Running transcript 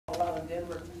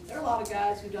Denver, there are a lot of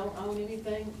guys who don't own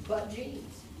anything but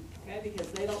jeans, okay, because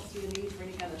they don't see a need for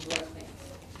any kind of dress pants.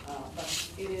 But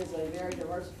it is a very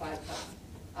diversified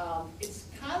company. It's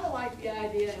kind of like the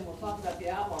idea, and we'll talk about the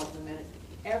outlaws in a minute,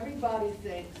 everybody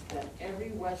thinks that every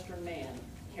Western man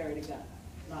carried a gun.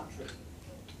 Not true.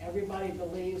 Everybody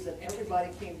believes that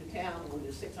everybody came to town with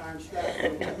a 6-iron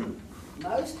strap.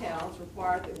 Most towns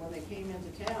required that when they came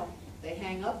into town, they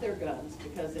hang up their guns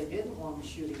because they didn't want them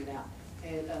shooting it out.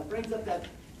 And it brings up that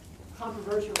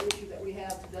controversial issue that we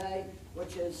have today,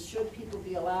 which is, should people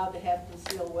be allowed to have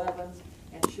concealed weapons,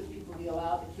 and should people be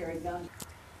allowed to carry guns?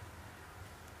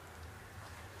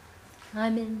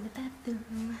 I'm in the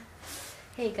bathroom.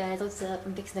 Hey guys, what's up?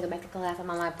 I'm fixing to go back to class. I'm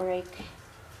on my break.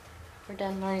 We're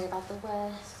done learning about the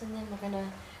West, and then we're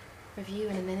gonna review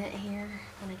in a minute here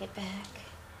when I get back.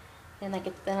 Then I'm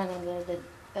gonna go to the.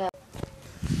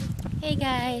 Hey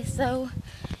guys, so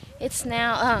it's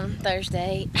now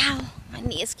Thursday. Ow, my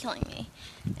knee is killing me,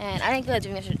 and I didn't go to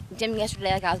the gym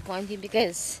yesterday like I was going to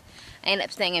because I ended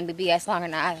up staying in BBS longer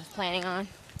than I was planning on.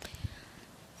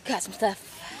 Got some stuff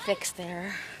fixed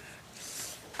there.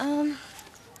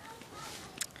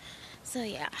 So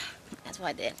yeah, that's what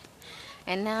I did.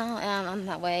 And now I'm on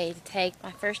my way to take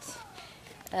my first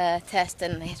test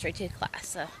in the History 2 class.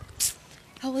 So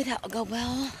hopefully that will go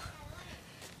well.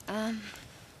 My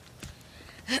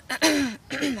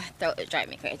throat is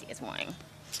driving me crazy this morning.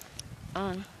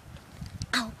 Oh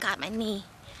God, my knee.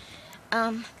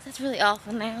 That's really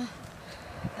awful now.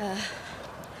 I'll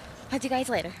see you guys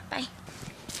later. Bye.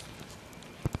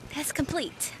 That's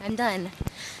complete. I'm done.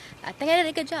 I think I did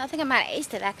a good job. I think I might have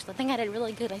aced it, actually. I think I did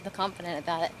really good. I feel confident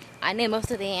about it. I knew most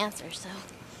of the answers, so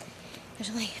there's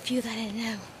only a few that I didn't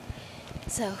know.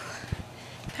 So,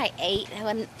 probably 8. I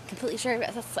wasn't completely sure.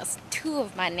 That's 2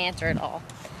 of my didn't answer at all.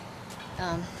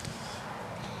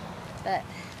 But,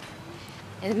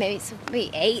 and maybe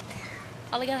 8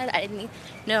 altogether I didn't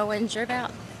know, I wasn't sure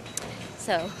about.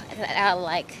 So, out of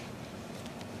like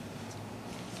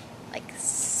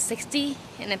 60,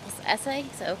 and then plus the essay,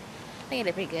 so I think I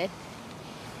did pretty good.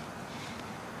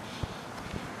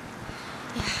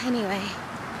 Yeah, anyway.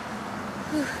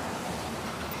 Whew.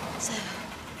 So,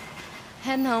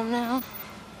 heading home now.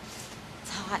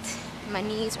 It's hot. My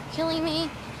knees are killing me.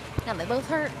 Now they both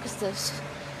hurt because those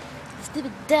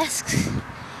stupid desks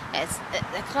at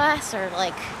the class are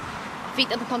like, feet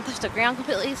don't touch the ground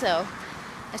completely, so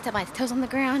I just have my toes on the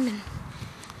ground, and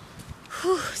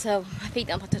whew, so my feet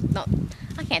don't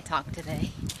I can't talk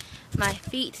today. My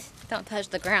feet don't touch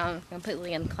the ground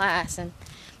completely in class, and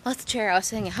plus the chair I was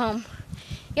sitting at home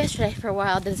yesterday for a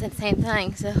while did the same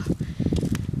thing, so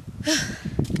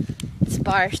it's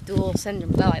bar stool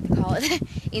syndrome, I like to call it.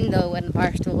 Even though it wasn't a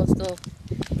bar stool, it's still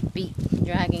feet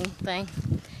dragging thing.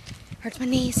 Hurts my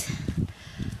knees.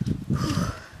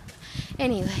 Whew.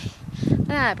 Anyway,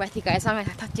 I'm out of breath, you guys, so I'm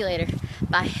gonna talk to you later.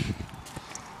 Bye.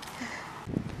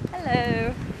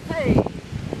 Hello. Hey. You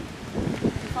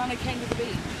finally came to the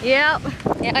beach. Yep.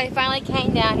 Yeah, I finally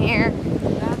came down here.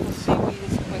 Now the seaweed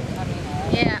is quick coming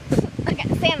up. Yeah. I got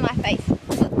sand in my face.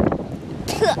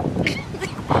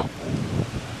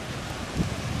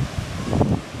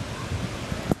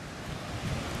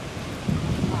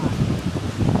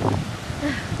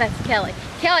 That's Kelly.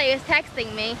 Kelly is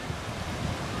texting me.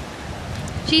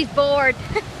 She's bored.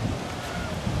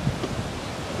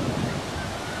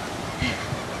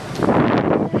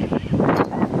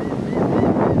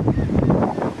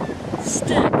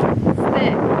 Stick.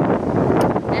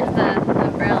 There's the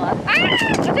umbrella. Ah!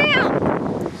 Sit down!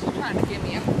 She's trying to give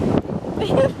me a...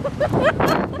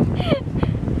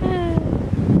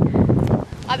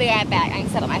 I'll be right back. I can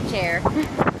set up my chair.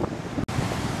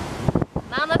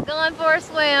 Mama's going for a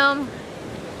swim.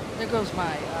 There goes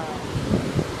my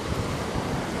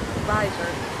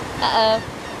visor. Uh-oh.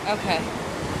 Okay.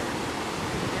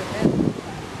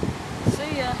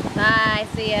 See ya. Bye.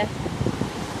 See ya.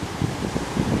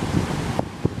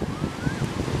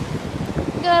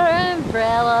 Got our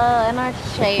umbrella and our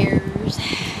chairs.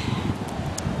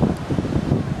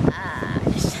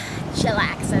 Just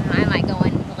chillaxing. I might go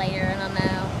in later, I don't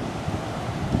know.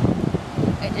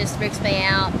 It just freaks me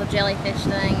out. The jellyfish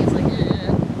thing is like, ugh.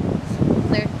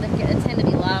 There tend to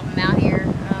be a lot of them out here.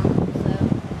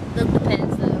 So it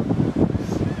depends though.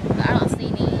 But I don't see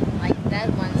any like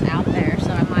dead ones out there,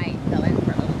 so I might go in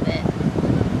for a little bit,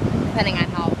 depending on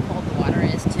how cold the water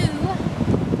is too.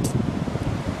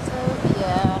 So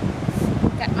yeah,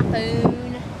 got my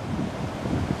phone,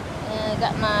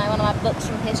 got one of my books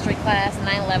from history class,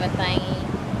 9/11 thingy,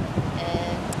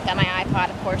 and got my iPod,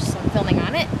 of course, I'm filming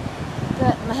on it.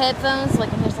 Got my headphones so I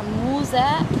can hear some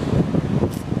music.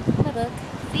 My book,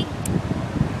 see?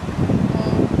 And got my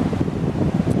phone, of course, I'm filming on it. Got my iPod, of course, I'm filming on it. My headphones so I can hear some music. My book, see? And got my phone,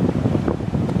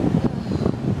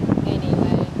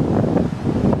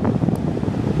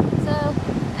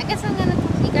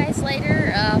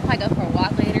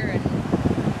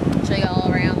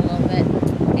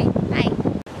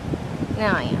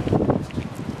 Now I am.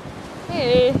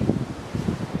 Hey.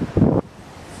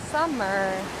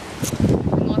 Summer.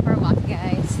 I'm going for a walk,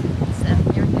 guys. So,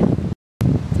 here we go.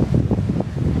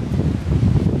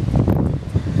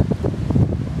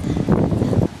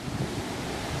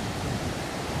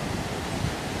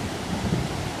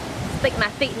 Stick my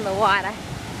feet in the water.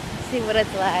 See what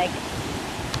it's like.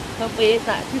 Hopefully it's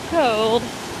not too cold.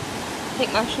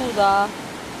 Take my shoes off.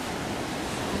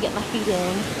 Get my feet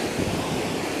in.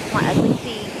 My ugly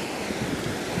feet.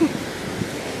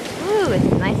 Ooh, it's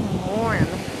nice and warm.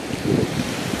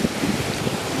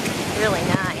 Really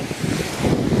nice.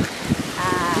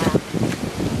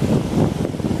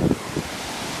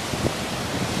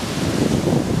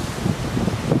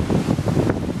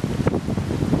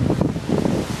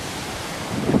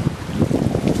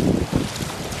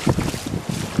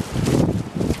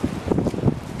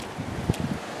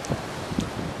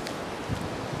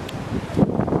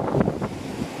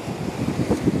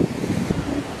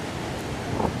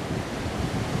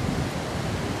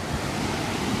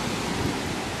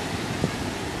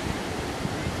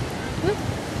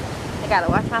 I gotta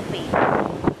watch my feet.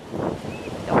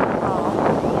 Don't wanna fall.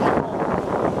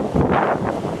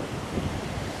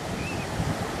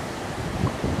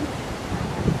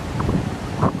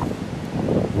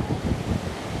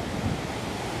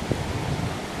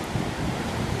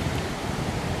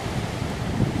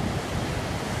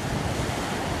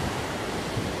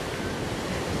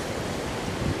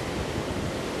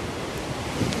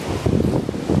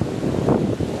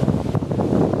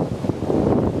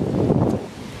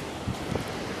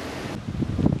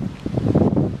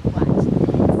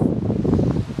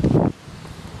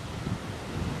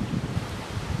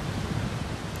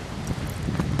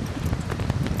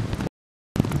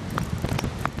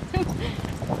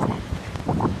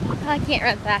 I can't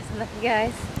run fast enough, you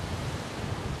guys.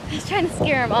 I was trying to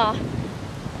scare them off.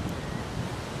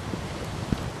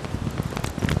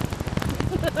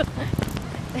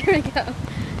 There we go.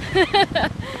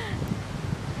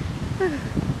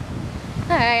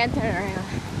 Alright, I'm turning around.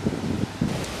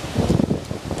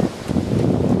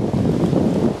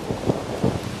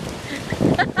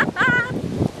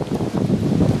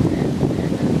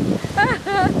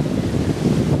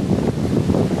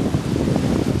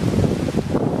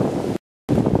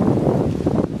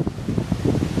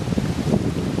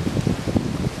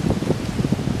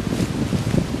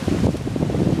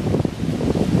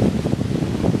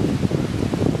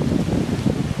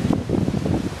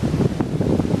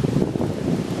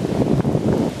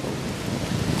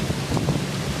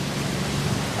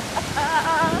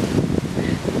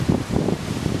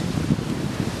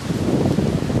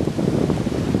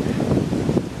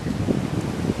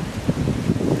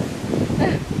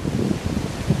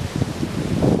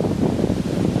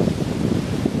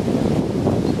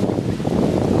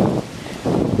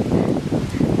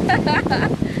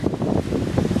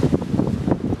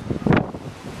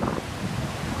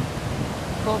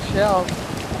 Full shells.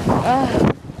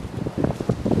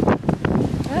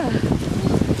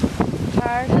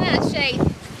 Tired? Yeah, shade.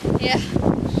 Yeah.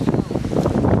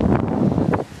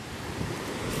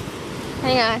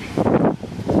 Hang on.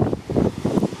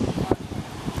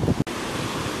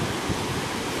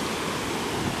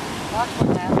 Watch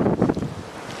what happens.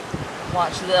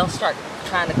 Watch, they'll start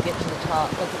trying to get to the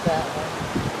top. Look at that one.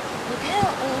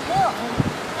 Help me, help me.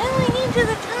 Help me get to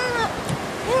the top.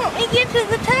 Help me get to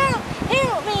the top.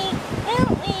 Help me,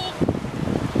 help me.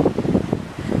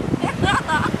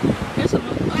 Here's some.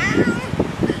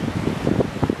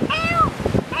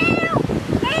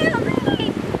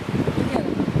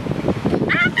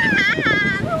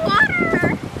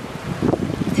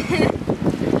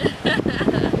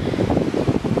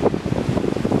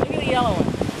 Yellow one.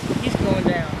 He's going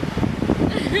down.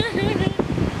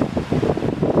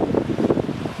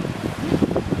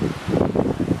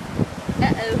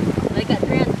 Uh-oh, they got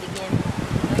drowned again.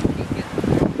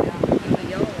 The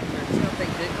yellow one, that's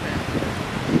something big now.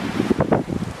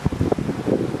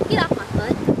 Get off my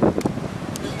foot.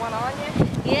 There's one on you?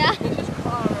 Yeah. He's just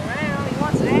crawling around. He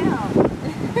wants out.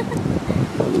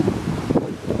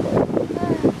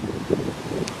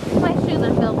 My shoes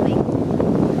are filthy.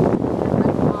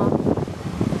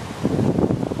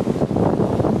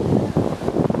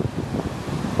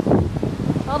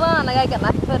 Hold on, I gotta get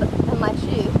my foot in my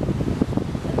shoe.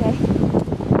 Okay.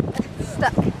 It's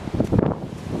stuck.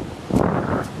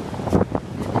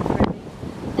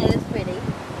 It is pretty.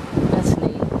 That's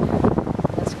neat.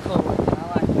 That's cool looking. I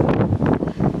like it.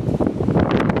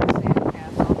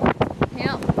 Sandcastle.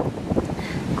 Yep.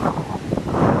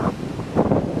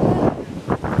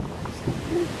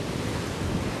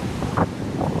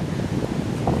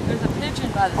 There's a pigeon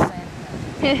by the sandcastle.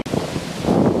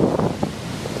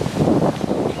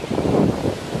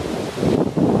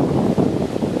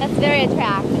 very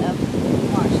attractive.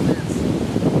 Watch this.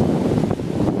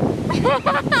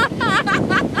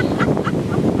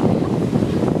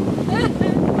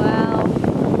 Wow.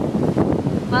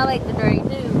 I like the drink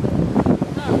too.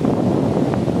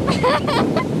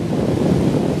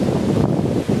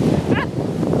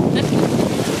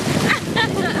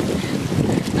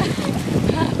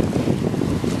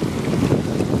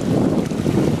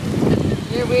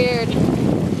 You're weird.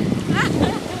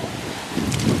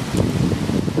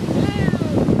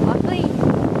 Luckily.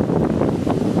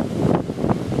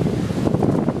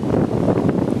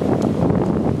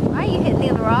 Why are you hitting the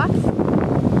other rocks?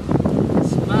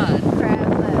 It's mud. Crab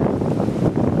foot.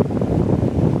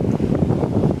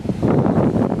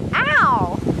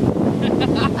 Ow! I'm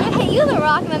gonna hit you the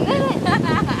rock in a minute.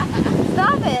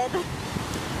 Stop it.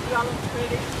 Y'all look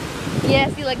pretty. Yes,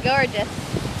 you look gorgeous.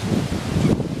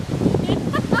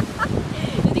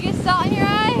 Did you get salt in your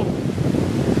eye?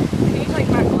 Can you take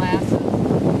my glasses?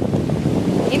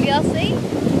 MVLC?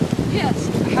 Yes.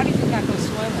 How do you think I go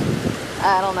swimming?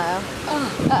 I don't know. Oh.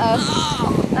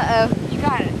 Uh-oh. Uh-oh. You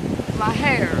got it. My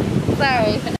hair.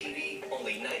 Sorry.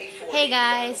 Hey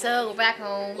guys, so we're back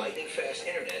home.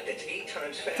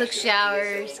 Took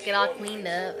showers, get all cleaned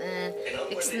up, and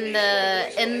fixing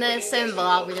to end this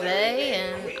vlog for today.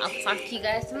 And I'll talk to you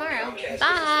guys tomorrow.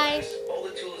 Bye.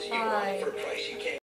 Bye.